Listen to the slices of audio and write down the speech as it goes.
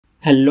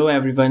Hello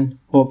everyone,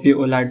 hope you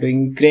all are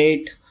doing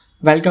great.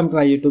 Welcome to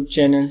our YouTube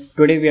channel.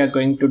 Today we are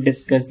going to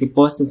discuss the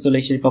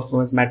post-installation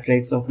performance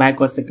metrics of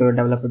Macos Sequoia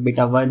Developer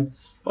Beta 1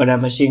 on a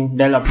machine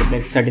Dell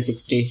Optiplex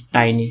 3060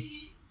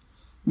 Tiny.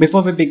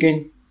 Before we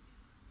begin,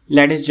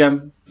 let us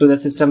jump to the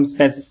system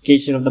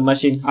specification of the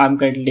machine I am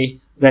currently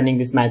running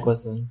this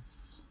Macos on.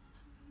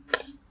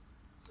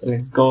 So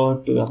let's go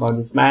to about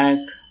this Mac,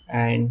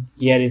 and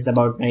here is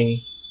about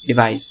my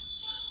device.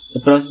 The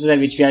processor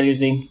which we are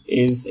using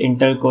is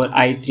Intel Core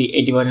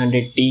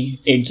I3-8100T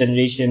 8th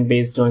generation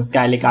based on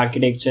Skylake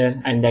architecture,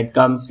 and that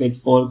comes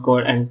with 4 core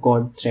and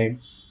quad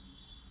threads.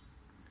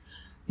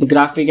 The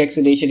graphic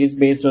acceleration is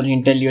based on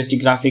Intel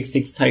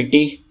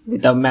UHD630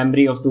 with a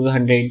memory of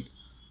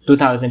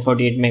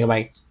 2048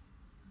 megabytes.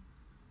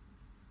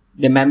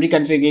 The memory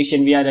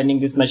configuration we are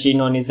running this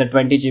machine on is a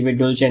 20GB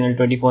dual channel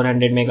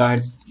 2400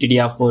 MHz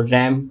DDR4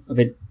 RAM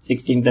with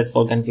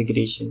 16+4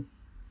 configuration.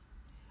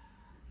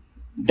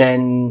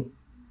 Then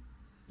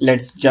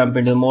let's jump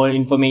into more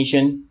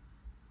information.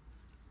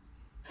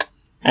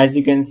 As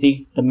you can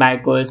see, the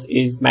Macos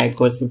is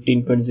Macos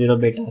 15.0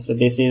 beta. So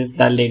this is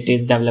the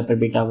latest developer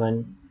beta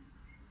 1.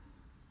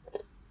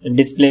 The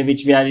display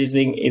which we are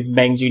using is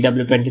BenQ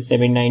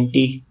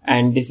GW2790,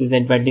 and this is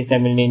a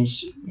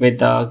 27-inch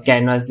with a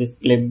canvas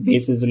display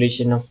base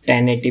resolution of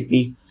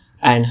 1080p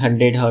and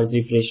 100 Hz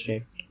refresh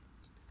rate.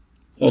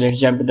 So let's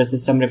jump to the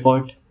system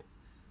report.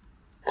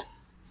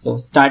 So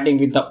starting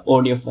with the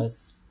audio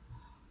first.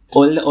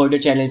 All the audio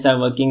channels are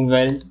working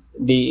well.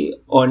 The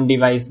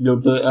on-device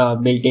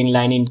Bluetooth built-in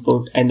line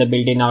input and the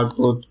built-in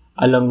output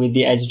along with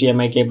the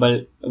HDMI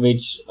cable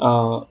which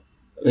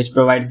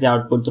provides the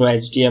output through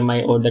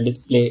HDMI or the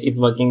display is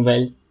working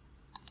well.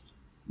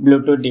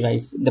 Bluetooth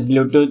device. The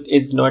Bluetooth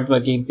is not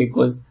working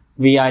because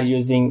we are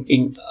using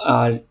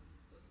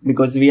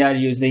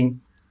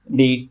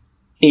the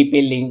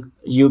TP-Link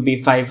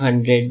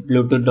UB500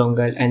 Bluetooth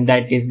dongle, and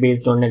that is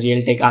based on a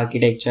Realtek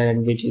architecture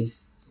and which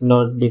is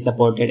not be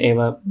supported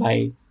ever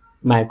by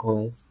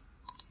macOS.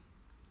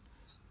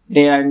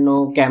 There are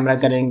no camera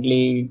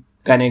currently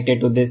connected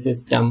to this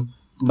system,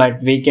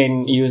 but we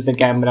can use the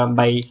camera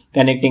by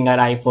connecting our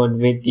iPhone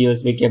with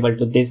USB cable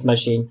to this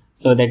machine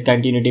so that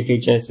continuity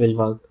features will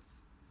work.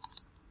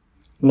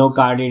 No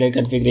card reader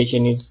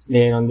configuration is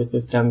there on the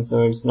system,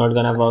 so it's not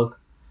gonna work.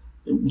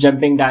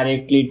 Jumping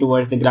directly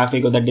towards the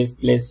graphic of the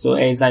display. So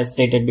as I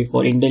stated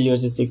before, Intel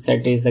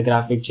UHD630 is the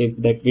graphic chip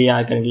that we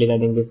are currently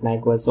running this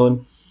macOS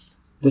on.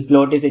 The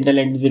slot is Intel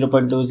N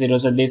 0.20,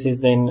 so this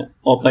is an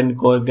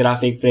OpenCore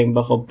graphic frame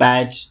buffer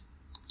patch.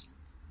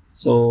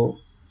 So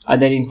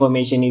other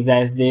information is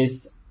as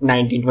this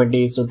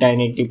 1920 to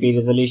 1080p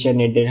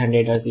resolution at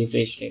 100 Hz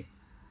refresh rate.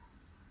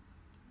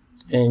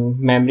 And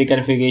memory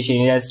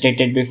configuration, as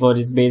stated before,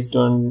 is based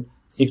on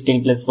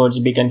 16+4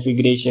 GB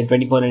configuration,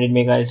 2400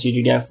 MHz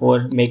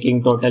GDDR4,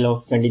 making total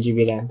of 20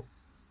 GB RAM.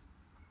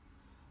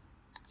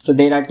 So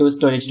there are two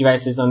storage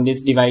devices on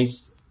this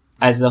device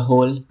as a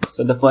whole.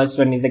 So the first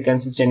one is a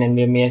consistent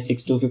NVMe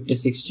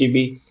 6256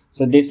 GB.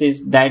 So this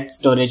is that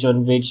storage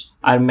on which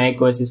our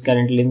macOS is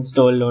currently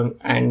installed on,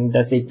 and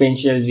the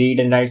sequential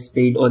read and write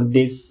speed on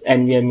this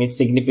NVMe is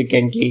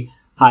significantly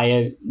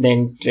higher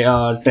than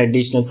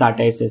traditional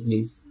SATA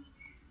SSDs.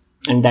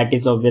 And that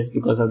is obvious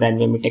because of the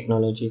NVMe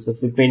technology. So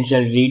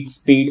sequential read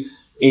speed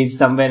is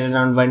somewhere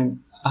around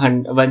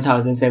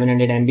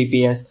 1700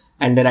 Mbps,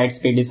 and the write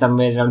speed is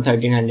somewhere around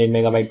 1300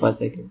 megabyte per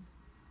second.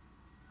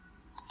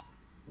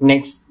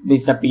 Next,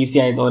 this is the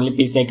PCI. The only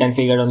PCI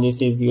configured on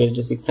this is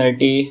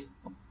UHD630.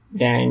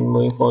 Then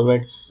moving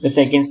forward, the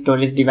second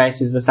storage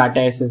device is the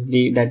SATA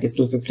SSD, that is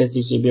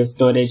 256 GB of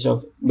storage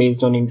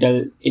based on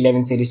Intel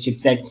 11 series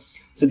chipset.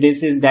 So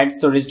this is that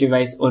storage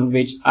device on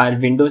which our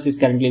Windows is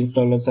currently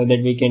installed so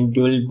that we can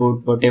dual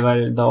boot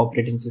whatever the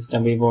operating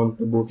system we want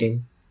to boot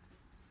in.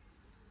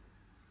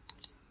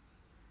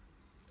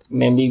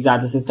 And then these are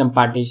the system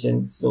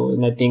partitions. So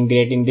nothing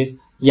great in this.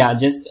 Yeah,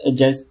 just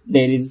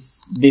there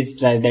is this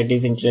drive that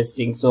is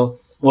interesting. So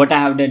what I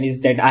have done is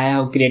that I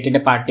have created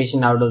a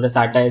partition out of the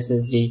SATA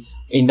SSD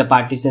in the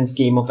partition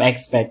scheme of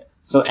ExFat.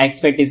 So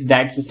ExFat is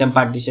that system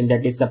partition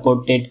that is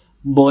supported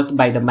both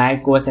by the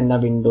macOS and the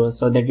Windows,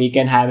 so that we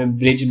can have a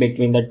bridge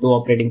between the two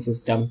operating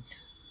system.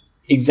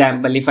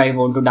 Example, if I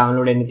want to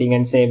download anything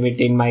and save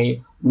it in my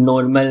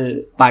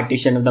normal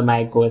partition of the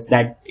macOS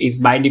that is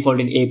by default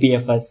in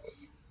APFS,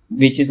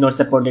 which is not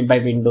supported by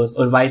Windows,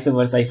 or vice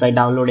versa, if I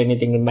download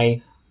anything in my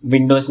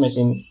Windows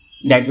machine,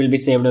 that will be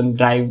saved on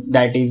drive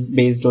that is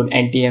based on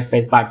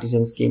NTFS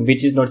partition scheme,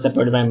 which is not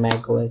supported by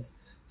macOS.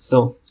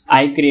 So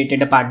I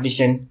created a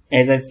partition,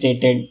 as I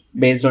stated,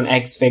 based on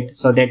ExFat,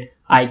 so that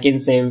I can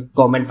save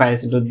common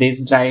files into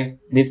this drive,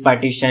 this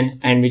partition,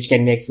 and which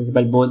can be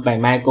accessible both by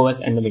macOS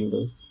and the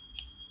Windows.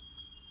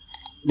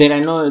 There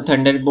are no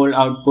Thunderbolt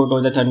output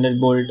or the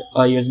Thunderbolt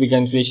USB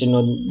configuration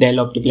on Dell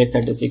Optiplex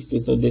 3060,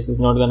 so this is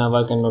not gonna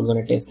work. I'm not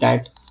gonna test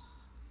that.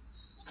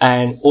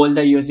 And all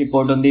the USB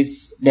port on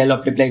this Dell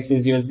Optiplex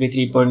is USB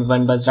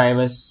 3.1 bus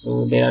drivers.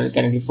 So there are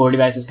currently 4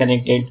 devices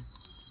connected.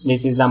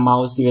 This is the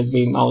mouse,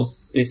 USB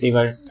mouse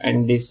receiver,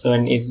 and this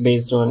one is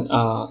based on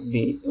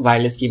the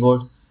wireless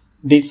keyboard.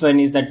 This one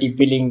is the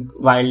TP-Link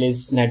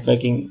wireless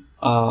networking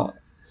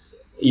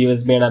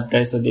USB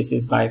adapter. So this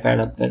is Wi-Fi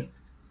adapter.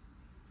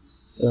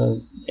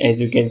 So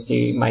as you can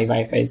see, my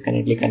Wi-Fi is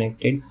currently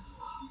connected.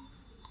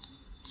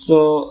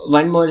 So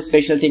one more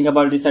special thing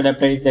about this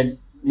adapter is that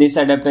this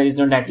adapter is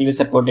not actively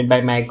supported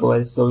by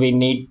Macos. So we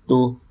need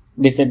to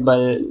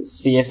disable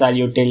CSR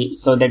util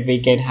so that we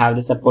can have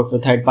the support for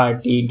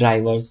third-party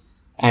drivers,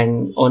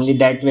 and only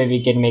that way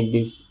we can make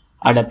this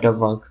adapter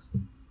work.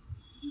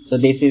 So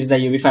this is the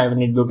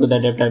UB500 Bluetooth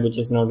adapter, which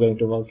is not going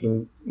to work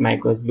in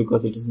Macos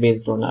because it is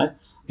based on our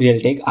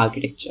Realtek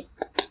architecture.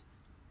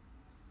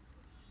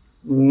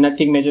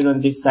 Nothing major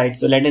on this side.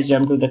 So let us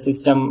jump to the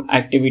system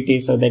activity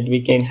so that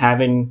we can have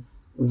a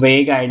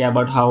vague idea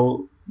about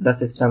how the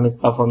system is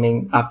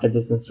performing after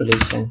this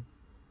installation.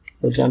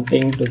 So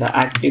jumping to the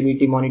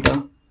activity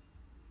monitor,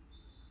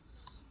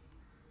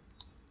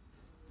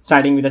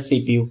 starting with the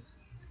CPU.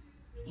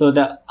 So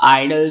the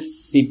idle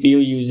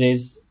CPU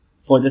uses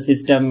for the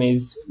system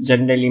is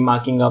generally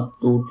marking up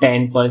to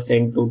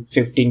 10% to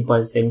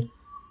 15%,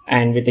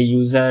 and with a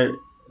user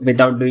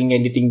without doing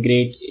anything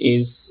great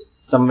is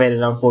somewhere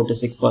around 4 to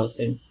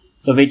 6%.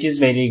 So which is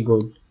very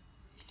good.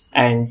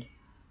 And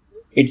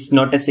it's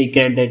not a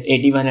secret that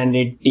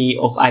 8100T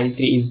of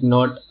i3 is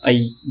not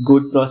a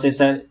good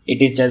processor.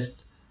 It is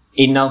just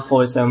enough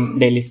for some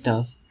daily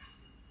stuff.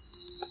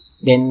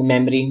 Then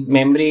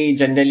memory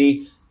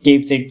generally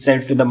keeps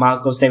itself to the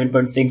mark of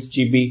 7.6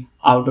 GB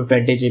out of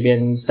 20 GB,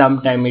 and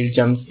sometime it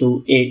jumps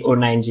to 8 or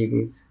 9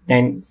 GB.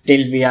 Then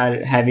still we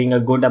are having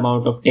a good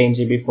amount of 10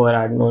 GB for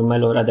our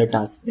normal or other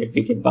tasks that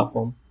we can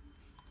perform.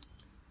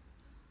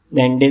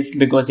 Then disk,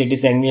 because it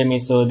is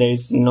NVMe, so there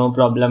is no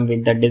problem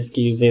with the disk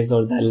usage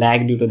or the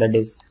lag due to the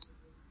disk.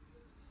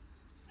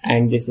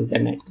 And this is the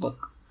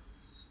network.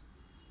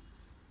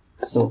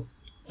 So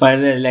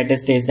further, let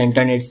us test the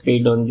internet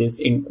speed on this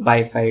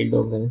Wi-Fi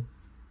dongle.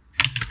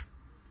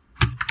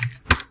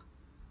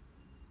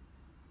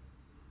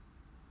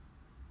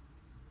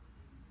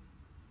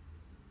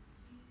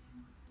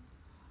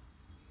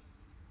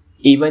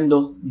 Even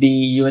though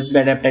the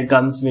USB adapter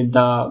comes with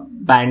the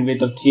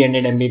bandwidth of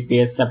 300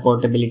 Mbps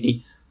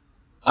supportability,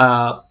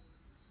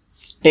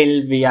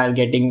 still we are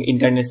getting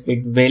internet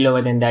speed way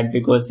lower than that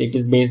because it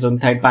is based on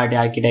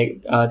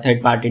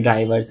third-party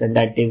drivers, and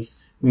that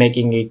is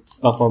making its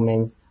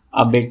performance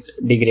a bit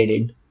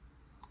degraded.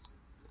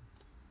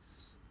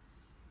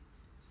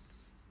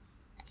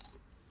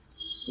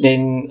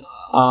 Then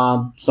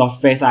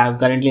software, I have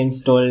currently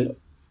installed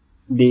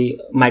the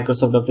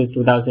Microsoft Office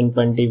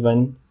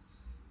 2021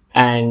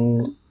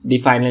 and the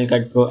Final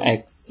Cut Pro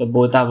X. So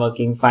both are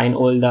working fine.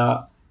 All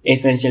the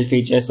essential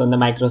features on the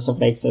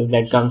Microsoft Access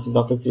that comes with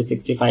Office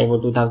 365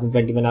 or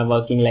 2021 are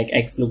working, like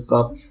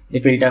XLOOKUP, the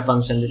filter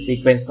function, the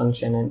sequence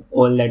function, and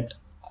all that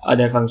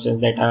other functions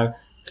that are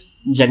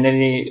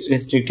generally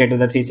restricted to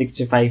the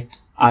 365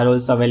 are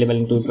also available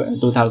in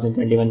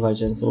 2021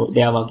 version. So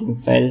they are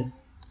working well.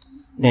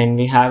 Then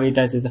we have with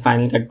us is the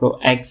Final Cut Pro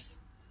X.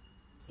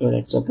 So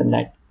let's open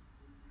that.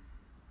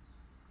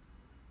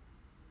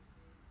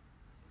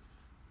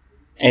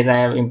 As I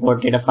have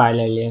imported a file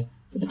earlier.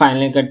 So the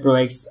Final Cut Pro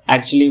X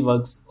actually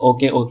works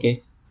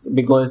okay. So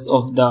because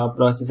of the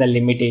processor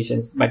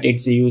limitations, but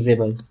it's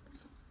usable,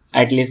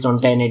 at least on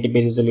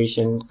 1080p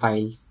resolution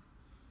files.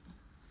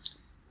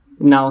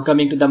 Now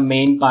coming to the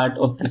main part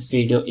of this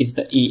video is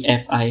the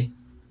EFI.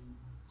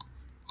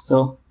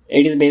 So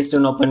it is based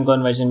on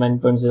OpenCore version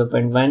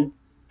 1.0.1,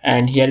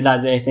 and here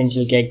are the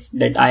essential kits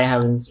that I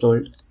have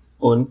installed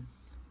on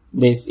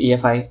this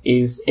EFI.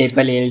 Is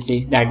Apple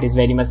ALC, that is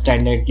very much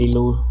standard,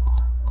 Lilu,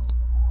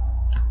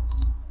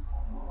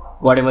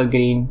 whatever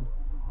green,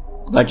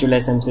 virtual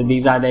SMC.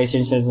 These are the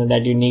essentials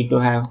that you need to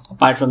have.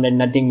 Apart from that,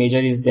 nothing major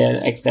is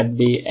there except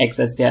the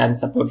XSC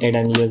unsupported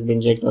and USB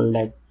inject, all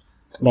that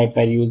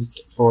were used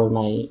for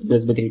my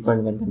USB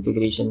 3.1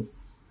 configurations.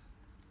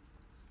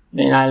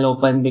 Then I'll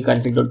open the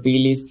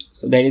config.p list.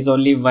 So there is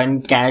only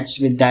one catch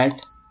with that.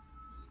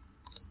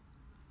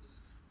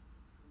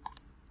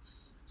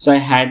 So I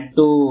had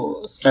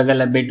to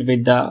struggle a bit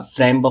with the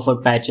frame buffer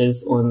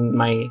patches on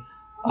my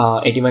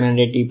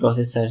 8100T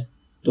processor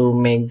to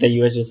make the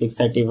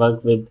UHD630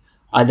 work with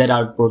other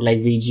output like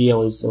VGA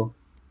also.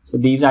 So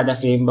these are the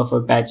frame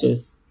buffer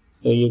patches.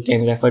 So you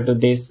can refer to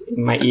this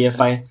in my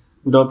EFI.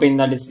 Drop in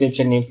the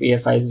description if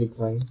EFI is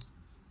required.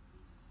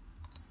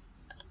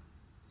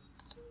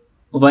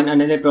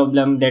 Another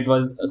problem that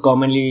was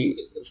commonly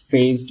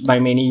faced by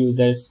many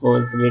users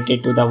was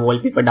related to the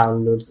wallpaper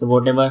download. So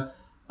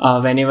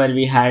whenever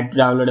we had to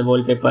download a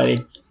wallpaper,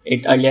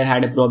 it earlier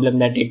had a problem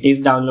that it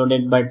is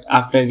downloaded, but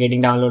after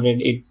getting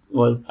downloaded, it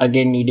was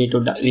again needed to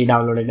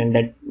re-download it, and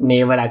that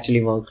never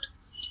actually worked.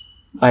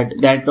 But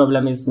that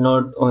problem is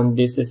not on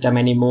this system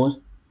anymore.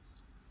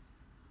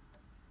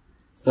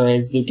 So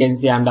as you can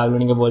see, I'm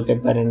downloading a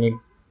wallpaper and it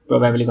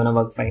probably gonna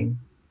work fine.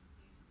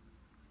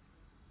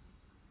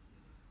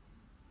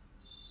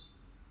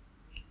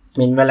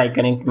 Meanwhile, I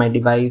connect my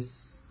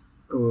device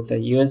to the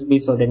USB,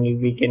 so then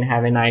we can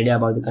have an idea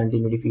about the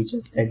continuity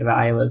features that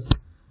I was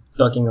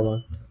talking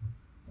about.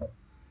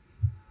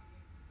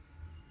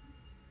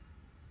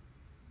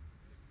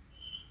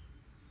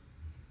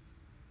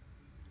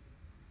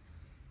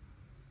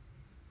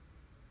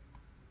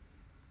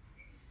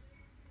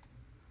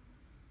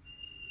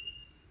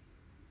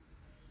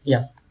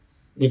 Yeah,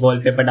 the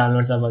wallpaper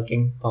downloads are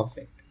working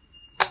perfect.